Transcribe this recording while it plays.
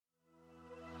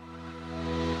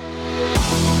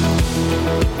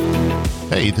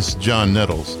Hey, this is John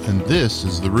Nettles, and this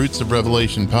is the Roots of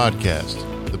Revelation podcast,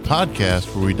 the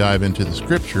podcast where we dive into the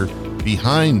scripture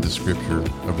behind the scripture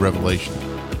of Revelation.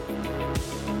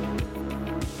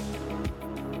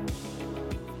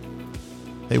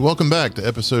 Hey, welcome back to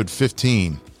episode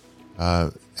 15.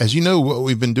 As you know, what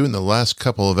we've been doing the last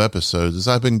couple of episodes is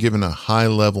I've been giving a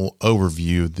high-level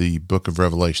overview of the book of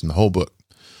Revelation, the whole book.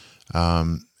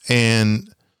 And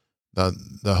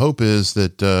the hope is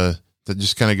that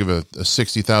just kind of give a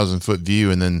 60,000 foot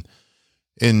view. And then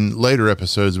in later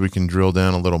episodes, we can drill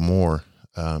down a little more.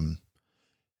 And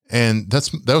that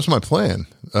was my plan.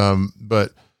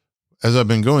 But as I've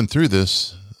been going through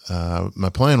this, my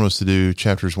plan was to do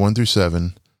chapters 1 through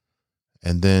 7,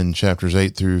 and then chapters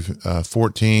 8 through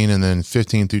 14, and then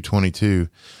 15 through 22.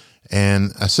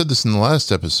 And I said this in the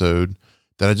last episode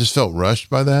that I just felt rushed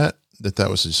by that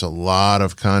was just a lot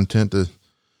of content to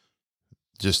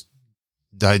just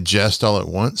digest all at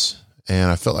once.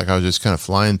 And I felt like I was just kind of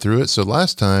flying through it. So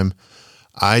last time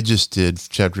I just did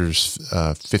chapters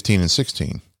 15 and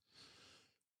 16.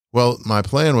 Well, my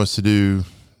plan was to do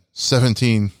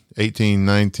 17, 18,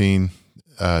 19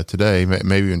 today,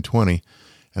 maybe even 20.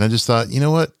 And I just thought, you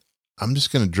know what? I'm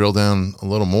just going to drill down a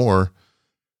little more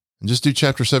and just do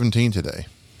chapter 17 today.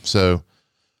 So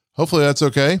hopefully that's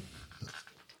okay.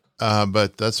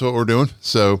 But that's what we're doing.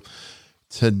 So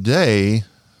today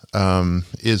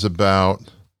is about,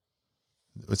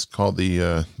 it's called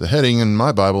the heading in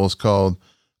my Bible is called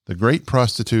The Great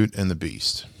Prostitute and the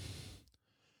Beast.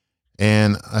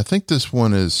 And I think this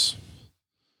one is,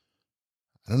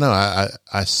 I don't know.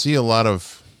 I see a lot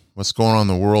of what's going on in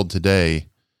the world today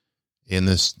in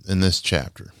this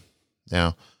chapter.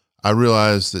 Now, I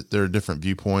realize that there are different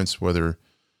viewpoints, whether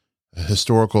a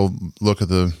historical look at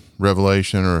the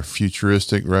Revelation or a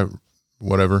futuristic,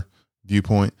 whatever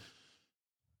viewpoint.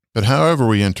 But however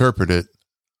we interpret it,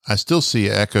 I still see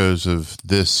echoes of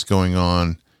this going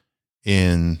on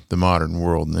in the modern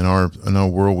world, in our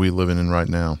world we live in right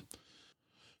now.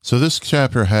 So this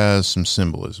chapter has some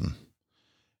symbolism,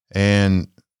 and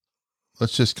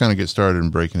let's just kind of get started in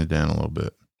breaking it down a little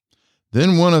bit.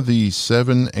 Then one of the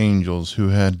 7 angels who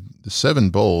had the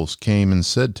 7 bowls came and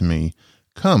said to me,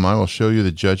 "Come, I will show you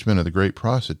the judgment of the great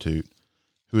prostitute,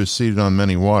 who is seated on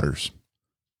many waters."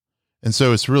 And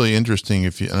so it's really interesting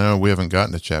I know we haven't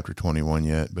gotten to chapter 21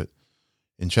 yet, but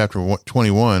in chapter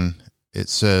 21, it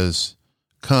says,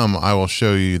 "Come, I will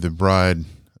show you the bride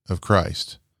of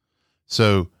Christ."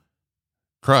 So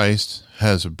Christ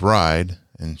has a bride,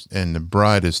 and the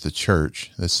bride is the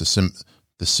church. That's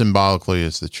the symbolically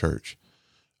is the church.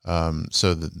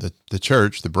 So the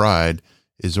church, the bride,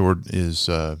 is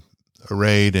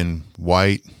arrayed in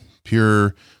white,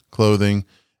 pure clothing,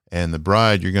 and the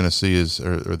bride you're going to see is,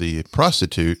 or the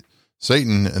prostitute.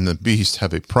 Satan and the beast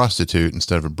have a prostitute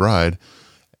instead of a bride,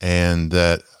 and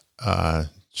that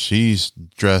she's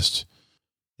dressed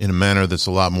in a manner that's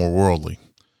a lot more worldly.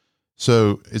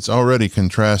 So it's already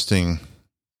contrasting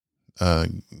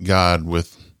God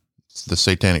with the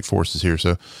satanic forces here.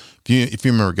 So if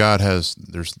you remember, there's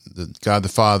God the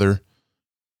Father,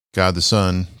 God the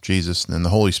Son, Jesus, and the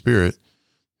Holy Spirit.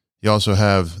 You also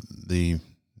have the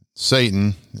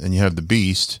Satan, and you have the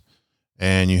beast,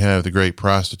 and you have the great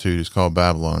prostitute who's called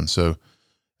Babylon. So,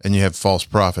 and you have false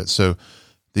prophets. So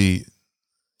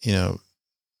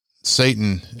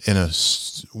Satan in a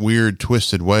weird,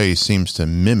 twisted way seems to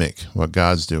mimic what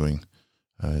God's doing.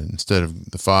 Instead of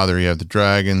the Father, you have the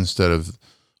dragon. Instead of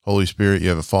Holy Spirit, you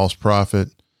have a false prophet.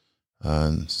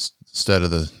 Instead of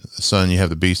the Son, you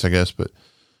have the beast, I guess. But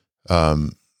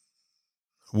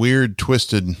weird,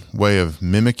 twisted way of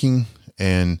mimicking.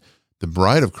 And the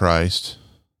bride of Christ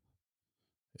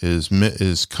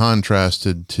is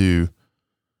contrasted to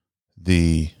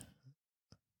the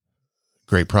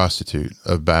great prostitute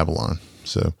of Babylon.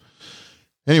 So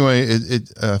anyway,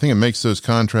 I think it makes those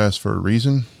contrasts for a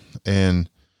reason. And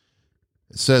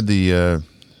it said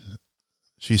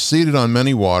she's seated on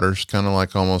many waters, kind of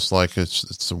like almost like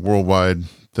it's a worldwide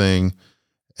thing.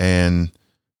 And,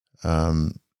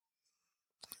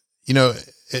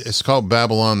 it's called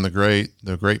Babylon the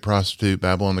Great Prostitute,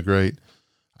 Babylon the Great.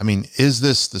 I mean, is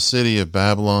this the city of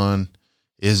Babylon?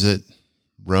 Is it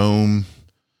Rome?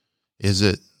 Is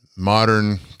it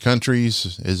modern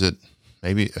countries? Is it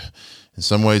maybe in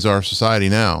some ways our society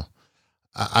now?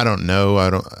 I don't know.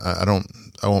 I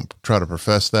won't try to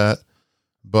profess that,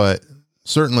 but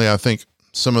certainly I think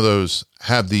some of those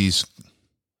have these,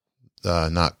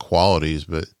 not qualities,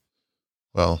 but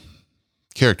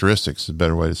characteristics is a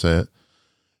better way to say it.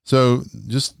 So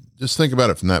just think about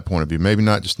it from that point of view. Maybe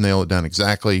not just nail it down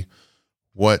exactly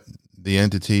what the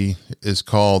entity is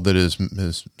called that is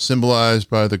symbolized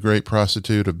by the great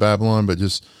prostitute of Babylon, but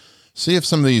just see if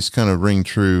some of these kind of ring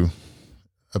true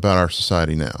about our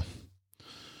society now.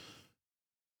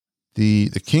 The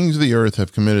kings of the earth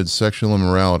have committed sexual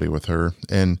immorality with her,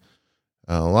 and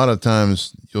a lot of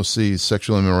times you'll see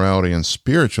sexual immorality and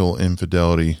spiritual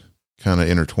infidelity kind of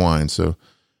intertwined. So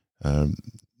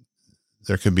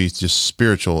there could be just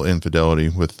spiritual infidelity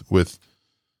with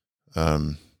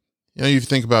you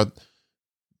think about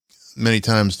many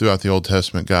times throughout the Old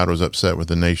Testament, God was upset with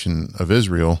the nation of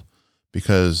Israel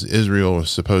because Israel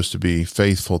was supposed to be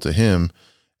faithful to him,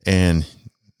 and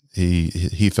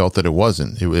he felt that it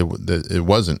wasn't. It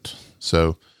wasn't.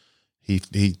 So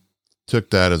he took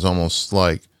that as almost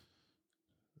like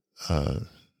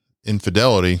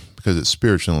infidelity because it's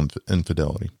spiritual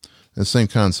infidelity. And the same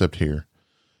concept here.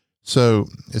 So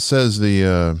it says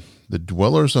the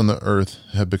dwellers on the earth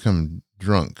have become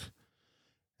drunk.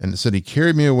 And it said, he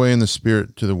carried me away in the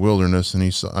spirit to the wilderness, and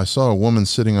I saw a woman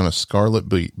sitting on a scarlet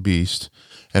beast.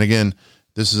 And again,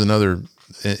 this is another,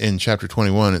 in chapter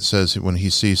 21, it says when he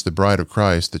sees the bride of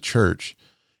Christ, the church,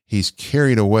 he's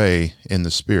carried away in the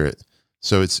spirit.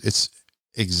 So it's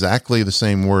exactly the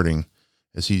same wording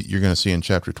as you're going to see in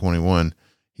chapter 21.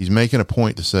 He's making a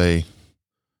point to say,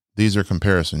 these are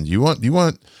comparisons. Do you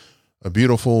want a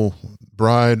beautiful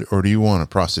bride, or do you want a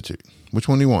prostitute? Which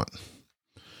one do you want?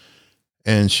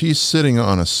 And she's sitting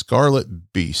on a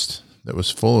scarlet beast that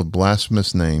was full of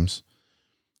blasphemous names,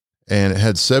 and it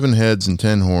had 7 heads and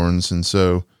 10 horns. And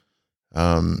so,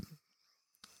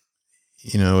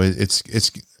 it's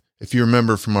if you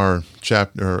remember from our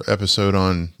chapter or episode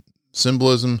on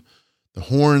symbolism, the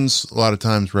horns a lot of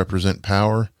times represent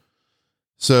power.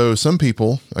 So some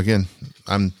people, again,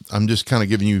 I'm just kind of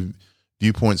giving you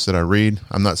viewpoints that I read.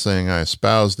 I'm not saying I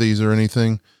espouse these or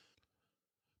anything.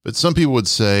 But some people would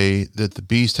say that the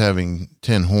beast having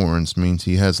 10 horns means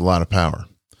he has a lot of power.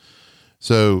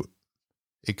 So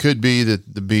it could be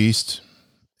that the beast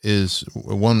is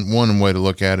one way to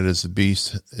look at it is the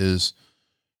beast is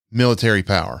military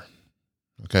power.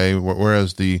 Okay.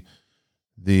 Whereas the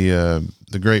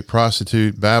great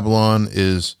prostitute Babylon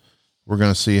is, we're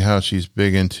going to see how she's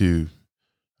big into,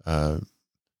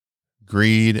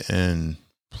 greed and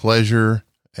pleasure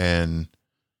and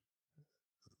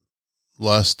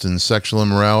lust and sexual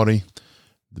immorality.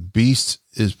 The beast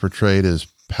is portrayed as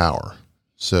power.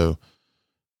 So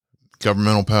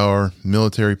governmental power,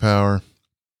 military power.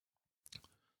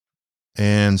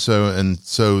 And so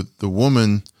the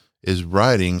woman is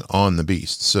riding on the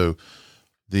beast. So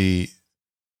the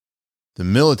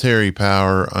military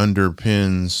power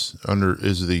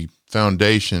is the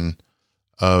foundation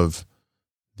of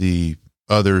the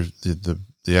other, the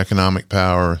economic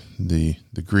power, the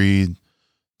greed,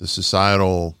 the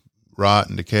societal rot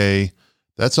and decay.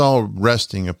 That's all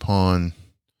resting upon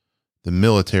the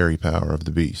military power of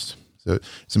the beast. So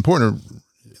it's important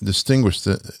to distinguish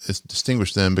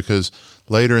them, because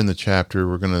later in the chapter,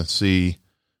 we're going to see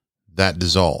that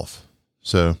dissolve.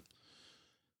 So,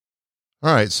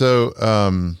 all right. So,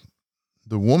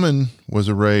 the woman was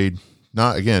arrayed,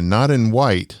 not in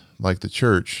white, like the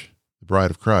church, the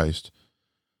bride of Christ.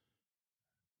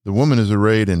 The woman is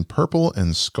arrayed in purple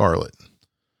and scarlet,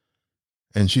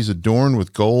 and she's adorned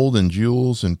with gold and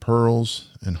jewels and pearls,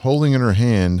 and holding in her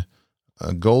hand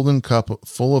a golden cup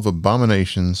full of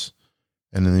abominations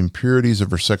and the impurities of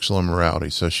her sexual immorality.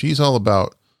 So she's all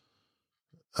about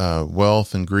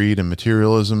wealth and greed and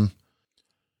materialism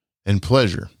and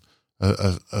pleasure,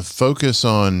 a focus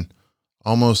on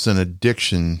almost an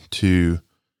addiction to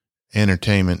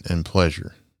entertainment and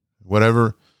pleasure.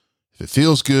 Whatever, if it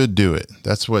feels good, do it.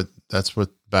 That's what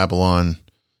Babylon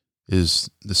is.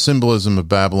 The symbolism of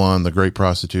Babylon, the great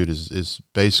prostitute, is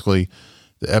basically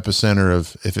the epicenter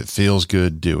of, if it feels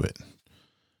good, do it.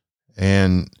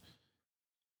 And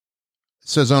it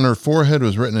says on her forehead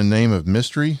was written a name of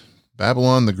mystery,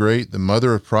 Babylon the Great, the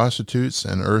mother of prostitutes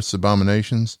and earth's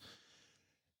abominations.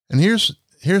 And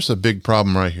here's a big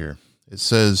problem right here. It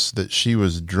says that she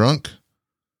was drunk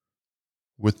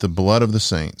with the blood of the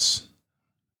saints,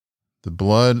 the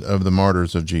blood of the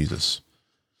martyrs of Jesus.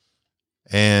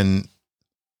 And,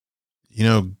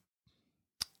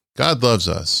 God loves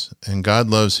us, and God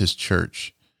loves his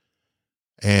church.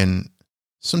 And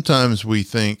sometimes we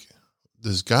think,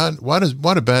 why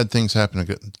do bad things happen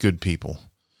to good people?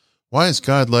 Why is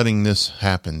God letting this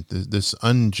happen? This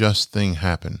unjust thing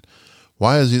happen?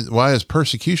 Why is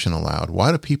persecution allowed? Why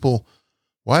have people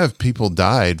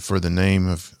died for the name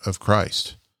of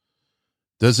Christ?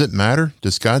 Does it matter?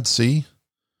 Does God see?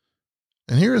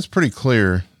 And here it's pretty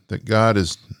clear that God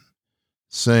is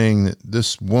saying that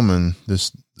this woman,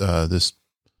 this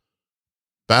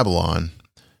Babylon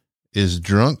is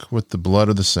drunk with the blood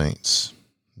of the saints,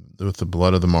 with the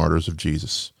blood of the martyrs of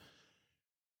Jesus.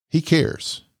 He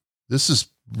cares. This is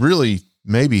really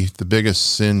maybe the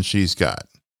biggest sin she's got,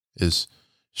 is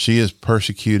she has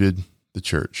persecuted the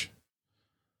church.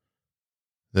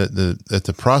 That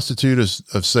the prostitute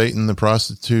of Satan, the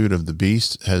prostitute of the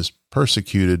beast, has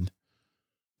persecuted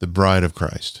the bride of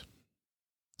Christ.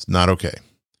 It's not okay.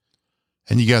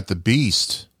 And you got the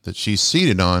beast that she's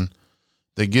seated on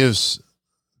that gives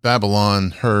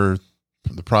Babylon, her,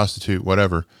 the prostitute,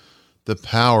 whatever, the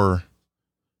power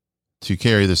to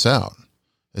carry this out.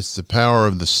 It's the power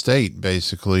of the state,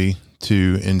 basically,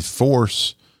 to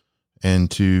enforce and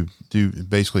to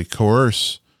basically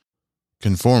coerce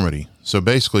conformity. So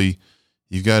basically,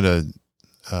 you've got a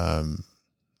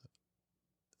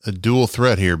dual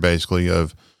threat here, basically,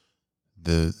 of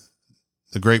the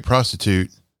great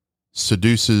prostitute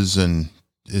seduces and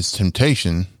is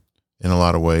temptation in a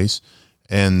lot of ways,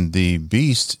 and the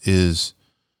beast is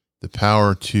the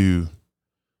power to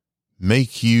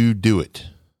make you do it.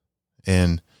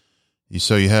 And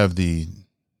so you have the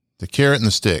carrot and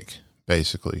the stick,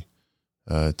 basically,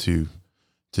 to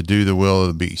do the will of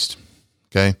the beast.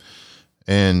 Okay.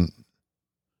 And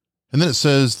then it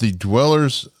says, the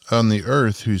dwellers on the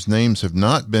earth whose names have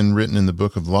not been written in the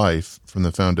book of life from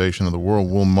the foundation of the world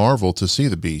will marvel to see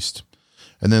the beast.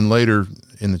 And then later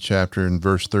in the chapter, in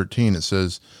verse 13, it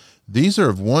says, these are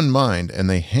of one mind, and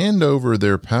they hand over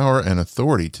their power and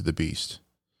authority to the beast.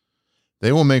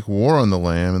 They will make war on the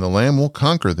Lamb, and the Lamb will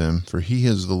conquer them, for he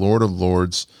is the Lord of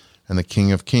lords and the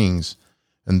King of kings.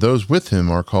 And those with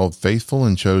him are called faithful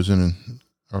and chosen,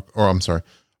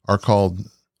 are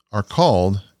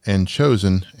called and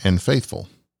chosen and faithful.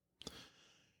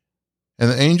 And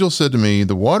the angel said to me,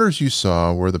 the waters you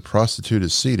saw where the prostitute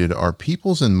is seated are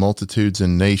peoples and multitudes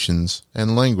and nations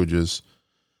and languages.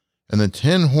 And the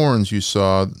 10 horns you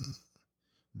saw,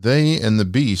 they and the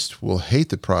beast will hate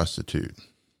the prostitute.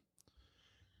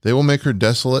 They will make her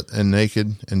desolate and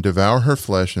naked and devour her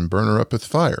flesh and burn her up with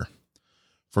fire.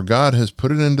 For God has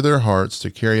put it into their hearts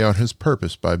to carry out his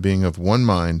purpose by being of one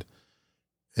mind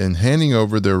and handing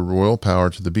over their royal power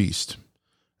to the beast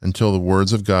until the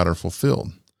words of God are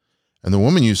fulfilled. And the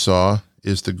woman you saw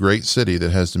is the great city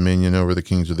that has dominion over the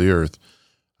kings of the earth.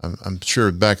 I'm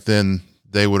sure back then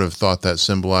they would have thought that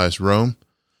symbolized Rome.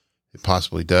 It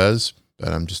possibly does,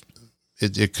 but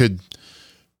it could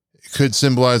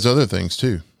symbolize other things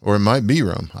too, or it might be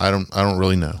Rome. I don't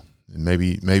really know.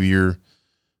 Maybe you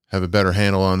have a better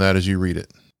handle on that as you read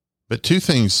it. But 2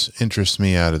 things interest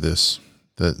me out of this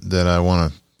that I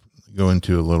want to go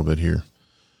into a little bit here.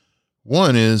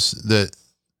 One is that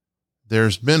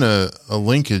there's been a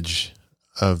linkage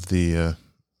of an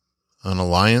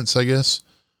alliance, I guess,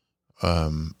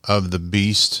 of the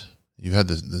beast. You had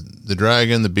the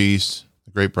dragon, the beast,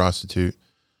 the great prostitute.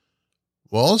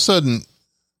 Well, all of a sudden,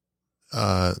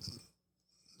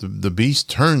 the beast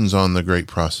turns on the great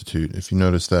prostitute. If you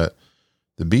notice that,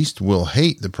 the beast will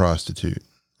hate the prostitute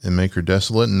and make her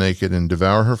desolate and naked and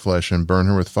devour her flesh and burn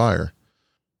her with fire.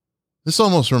 This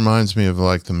almost reminds me of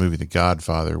like the movie The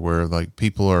Godfather, where like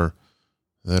people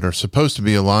that are supposed to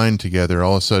be aligned together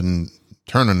all of a sudden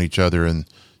turn on each other, and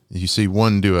you see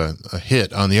one do a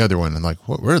hit on the other one, and like,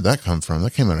 where did that come from?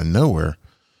 That came out of nowhere.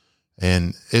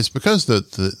 And it's because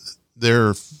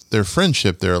their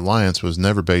friendship, their alliance was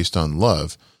never based on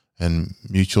love and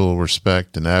mutual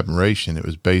respect and admiration. It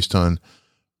was based on,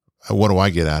 what do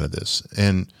I get out of this?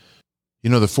 And,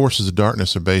 the forces of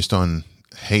darkness are based on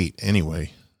hate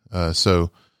anyway.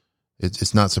 So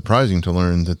it's not surprising to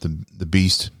learn that the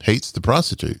beast hates the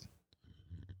prostitute.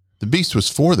 The beast was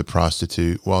for the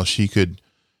prostitute while she could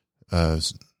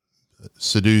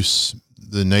seduce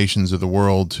the nations of the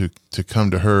world to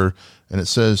come to her. And it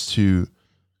says to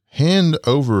hand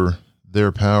over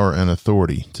their power and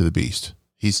authority to the beast.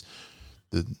 He's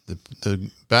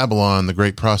the Babylon, the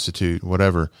great prostitute,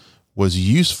 whatever, was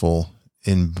useful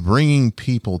in bringing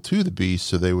people to the beast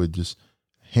so they would just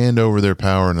hand over their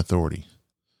power and authority.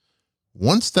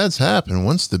 Once that's happened,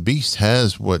 once the beast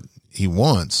has what he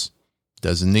wants,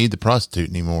 doesn't need the prostitute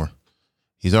anymore.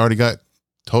 He's already got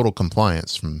total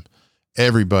compliance from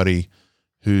everybody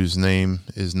whose name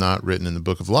is not written in the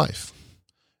book of life.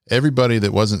 Everybody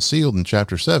that wasn't sealed in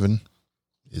chapter 7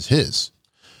 is his.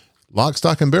 Lock,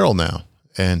 stock, and barrel now.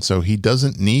 And so he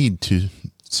doesn't need to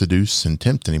seduce and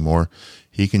tempt anymore.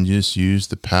 He can just use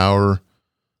the power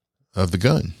of the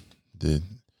gun.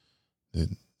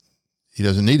 He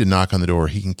doesn't need to knock on the door.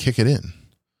 He can kick it in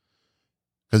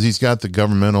because he's got the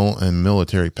governmental and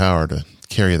military power to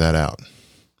carry that out.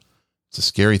 It's a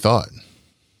scary thought.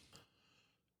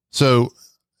 So,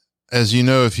 as you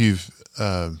know, if you've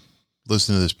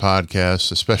listen to this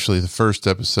podcast, especially the first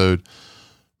episode,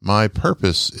 my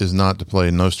purpose is not to play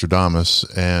Nostradamus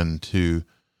and to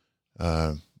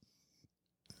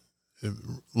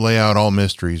lay out all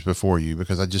mysteries before you,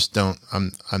 because I just don't.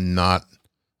 I'm not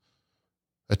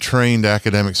a trained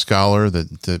academic scholar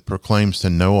that proclaims to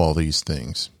know all these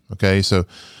things. Okay, so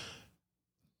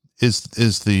is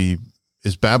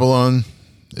Babylon,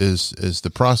 is the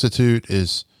prostitute,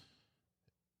 is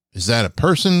that a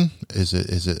person? Is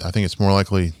it? I think it's more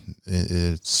likely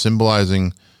it's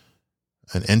symbolizing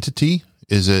an entity.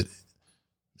 Is that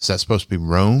supposed to be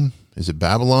Rome? Is it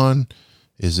Babylon?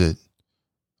 Is it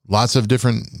lots of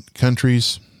different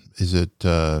countries? Does it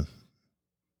have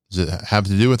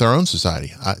to do with our own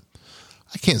society? I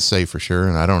can't say for sure,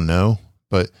 and I don't know,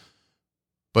 but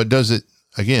does it,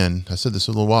 again, I said this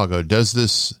a little while ago,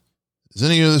 does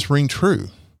any of this ring true?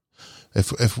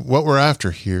 If what we're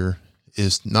after here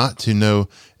is not to know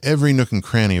every nook and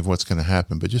cranny of what's going to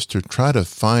happen, but just to try to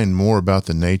find more about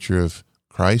the nature of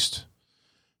Christ,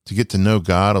 to get to know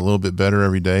God a little bit better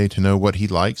every day, to know what he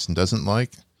likes and doesn't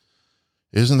like,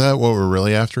 isn't that what we're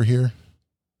really after here?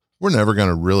 We're never going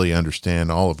to really understand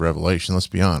all of Revelation, let's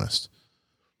be honest.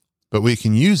 But we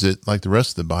can use it, like the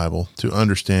rest of the Bible, to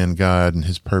understand God and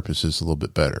his purposes a little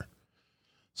bit better.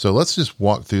 So let's just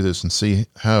walk through this and see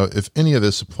how, if any of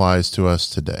this applies to us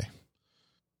today.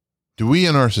 Do we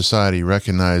in our society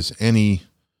recognize any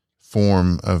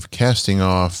form of casting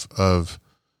off of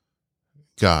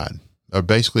God, or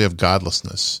basically of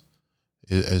godlessness?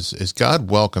 Is God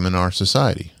welcome in our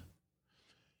society?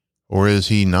 Or is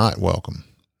he not welcome?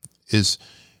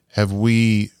 Have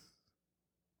we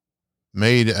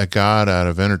made a God out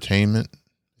of entertainment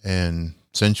and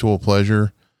sensual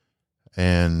pleasure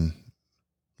and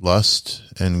lust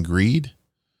and greed?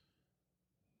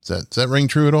 Does that ring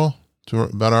true at all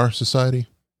about our society?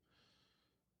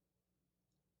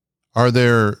 Are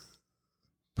there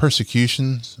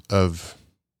persecutions of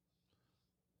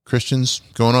Christians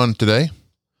going on today?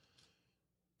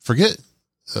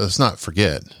 Let's not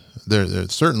forget. There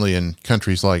certainly in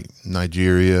countries like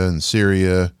Nigeria and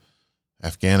Syria,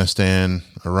 Afghanistan,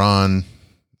 Iran,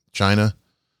 China,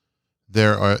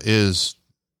 is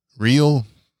real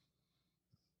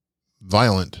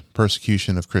violent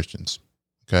persecution of Christians.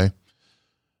 Okay.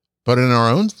 But in our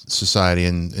own society,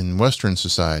 in Western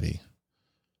society,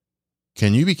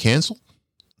 can you be canceled?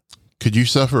 Could you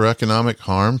suffer economic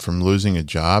harm from losing a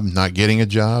job, not getting a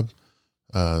job,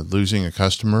 losing a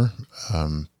customer,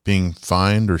 being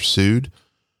fined or sued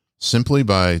simply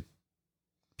by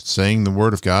saying the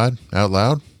word of God out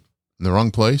loud in the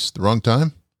wrong place, the wrong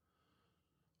time?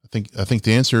 I think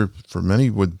the answer for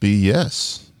many would be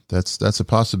yes. That's a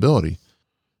possibility.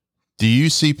 Do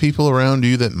you see people around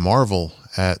you that marvel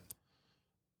at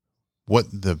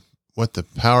what the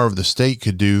power of the state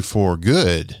could do for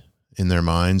good in their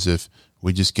minds if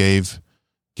we just gave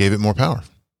it more power?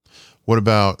 What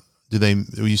about, do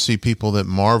you see people that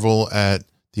marvel at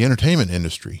the entertainment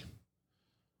industry?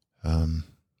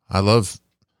 I love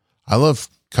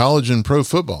college and pro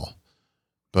football,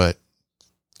 but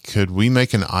could we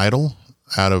make an idol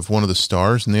out of one of the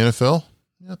stars in the NFL?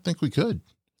 Yeah, I think we could.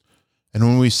 And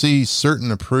when we see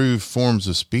certain approved forms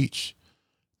of speech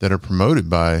that are promoted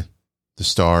by the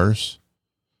stars,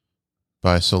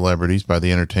 by celebrities, by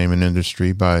the entertainment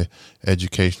industry, by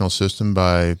educational system,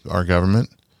 by our government,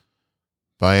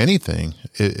 by anything,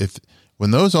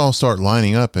 when those all start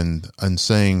lining up and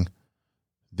saying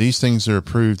these things are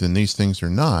approved and these things are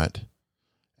not,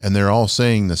 and they're all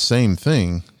saying the same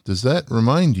thing, does that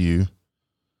remind you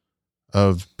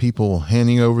of people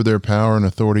handing over their power and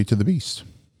authority to the beast?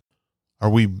 Are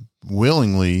we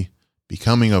willingly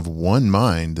becoming of one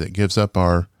mind that gives up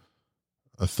our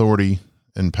authority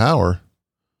and power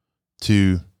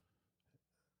to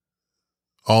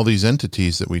all these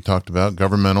entities that we talked about,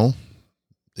 governmental,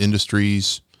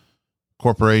 industries,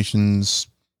 corporations,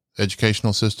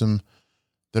 educational system,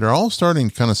 that are all starting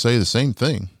to kind of say the same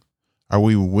thing? Are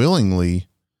we willingly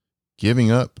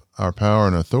giving up our power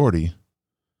and authority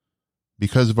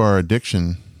because of our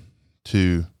addiction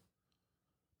to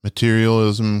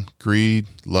materialism, greed,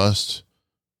 lust,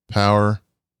 power,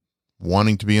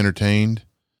 wanting to be entertained?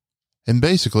 And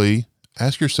basically,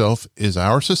 ask yourself, is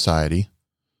our society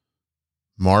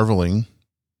marveling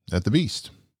at the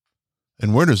beast?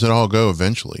 And where does it all go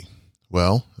eventually?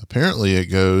 Well, apparently it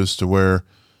goes to where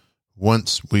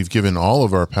once we've given all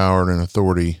of our power and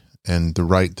authority and the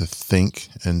right to think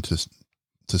and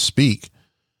to speak,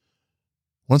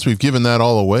 once we've given that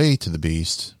all away to the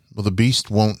beast, well, the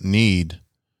beast won't need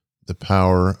the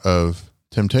power of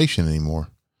temptation anymore.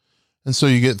 And so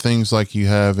you get things like you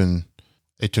have in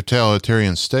a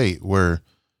totalitarian state where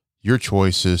your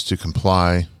choice is to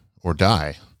comply or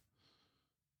die.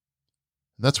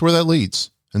 That's where that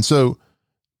leads. And so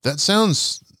that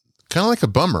sounds kind of like a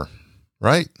bummer,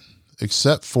 right?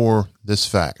 Except for this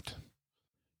fact.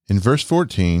 In verse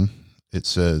 14, it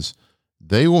says,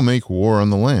 "They will make war on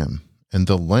the Lamb, and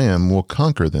the Lamb will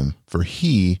conquer them, for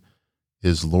he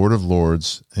is Lord of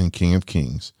lords and King of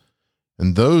kings.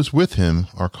 And those with him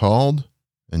are called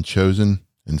and chosen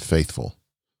and faithful."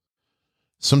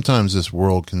 Sometimes this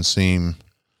world can seem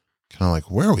kind of like,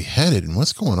 where are we headed and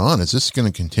what's going on? Is this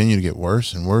going to continue to get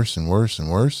worse and worse and worse and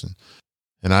worse?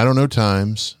 And I don't know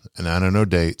times, and I don't know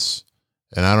dates,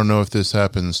 and I don't know if this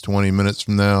happens 20 minutes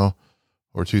from now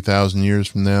or 2,000 years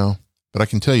from now, but I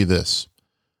can tell you this,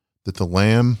 that the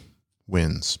Lamb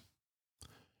wins.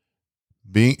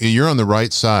 You're on the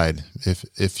right side.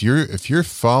 If you're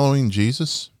following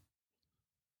Jesus,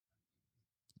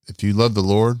 if you love the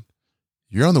Lord,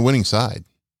 you're on the winning side.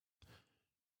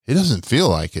 It doesn't feel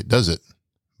like it, does it?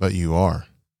 But you are.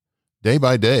 Day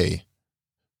by day,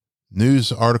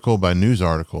 news article by news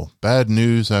article, bad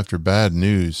news after bad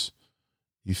news,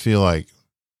 you feel like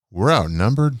we're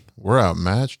outnumbered, we're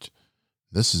outmatched.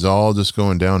 This is all just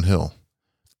going downhill.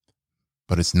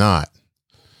 But it's not.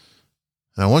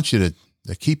 And I want you to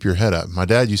keep your head up. My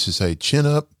dad used to say, chin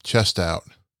up, chest out.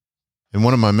 And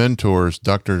one of my mentors,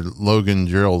 Dr. Logan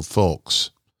Gerald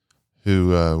Folks,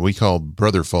 who we call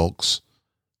Brother Folks,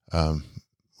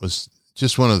 was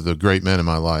just one of the great men in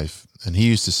my life. And he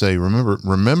used to say,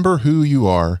 remember who you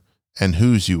are and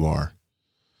whose you are.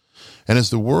 And as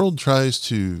the world tries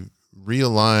to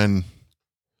realign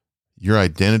your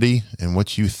identity and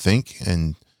what you think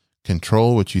and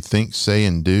control what you think, say,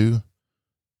 and do,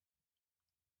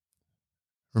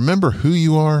 remember who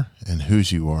you are and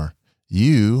whose you are.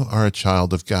 You are a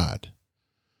child of God.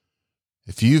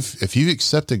 If you've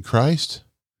accepted Christ,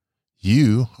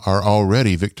 you are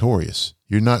already victorious.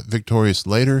 You're not victorious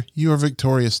later. You are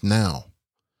victorious now.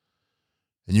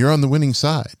 And you're on the winning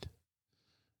side.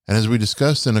 And as we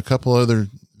discussed in a couple other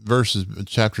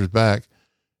chapters back,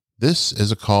 this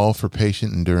is a call for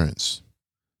patient endurance.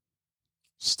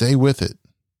 Stay with it.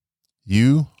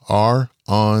 You are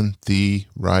on the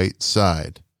right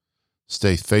side.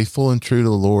 Stay faithful and true to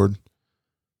the Lord.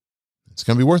 It's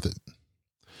going to be worth it.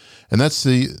 And that's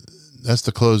the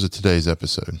close of today's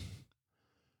episode.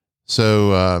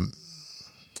 So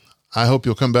I hope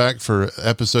you'll come back for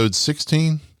episode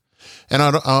 16. And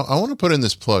I want to put in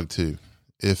this plug too.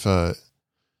 If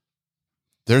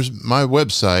there's my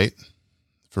website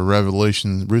for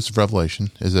Revelation, Roots of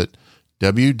Revelation, is at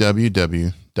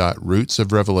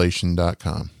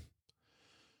www.rootsofrevelation.com.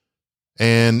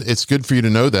 And it's good for you to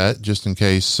know that, just in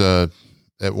case at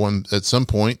some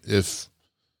point, if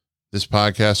this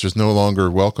podcast is no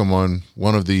longer welcome on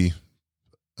one of the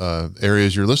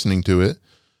areas you're listening to it,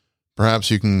 perhaps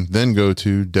you can then go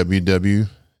to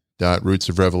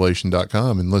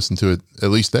www.rootsofrevelation.com and listen to it at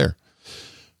least there.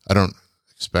 I don't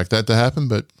expect that to happen,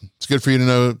 but it's good for you to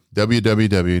know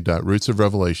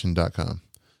www.rootsofrevelation.com.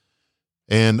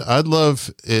 And I'd love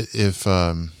it if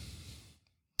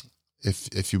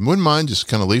you wouldn't mind, just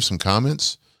kind of leave some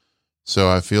comments, so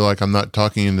I feel like I'm not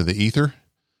talking into the ether.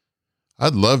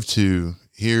 I'd love to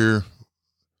hear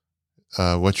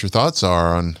what your thoughts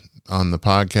are on the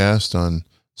podcast, on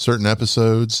certain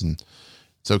episodes, and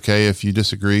it's okay if you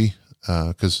disagree,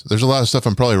 because there's a lot of stuff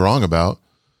I'm probably wrong about,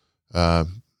 but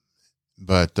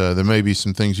there may be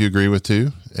some things you agree with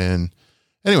too. And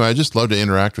anyway, I just love to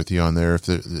interact with you on there. If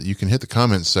you can hit the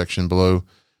comments section below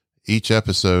each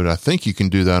episode. I think you can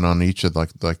do that on each of like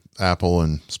Apple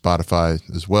and Spotify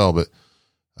as well. But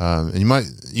and you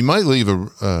might leave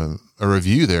a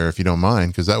review there if you don't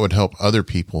mind, because that would help other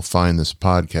people find this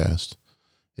podcast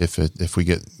if we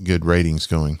get good ratings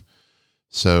going.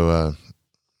 So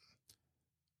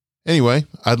anyway,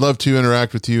 I'd love to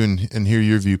interact with you and hear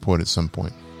your viewpoint at some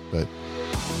point. But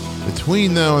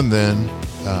between now and then,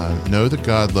 know that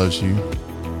God loves you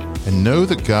and know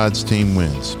that God's team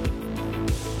wins.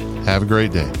 Have a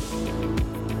great day.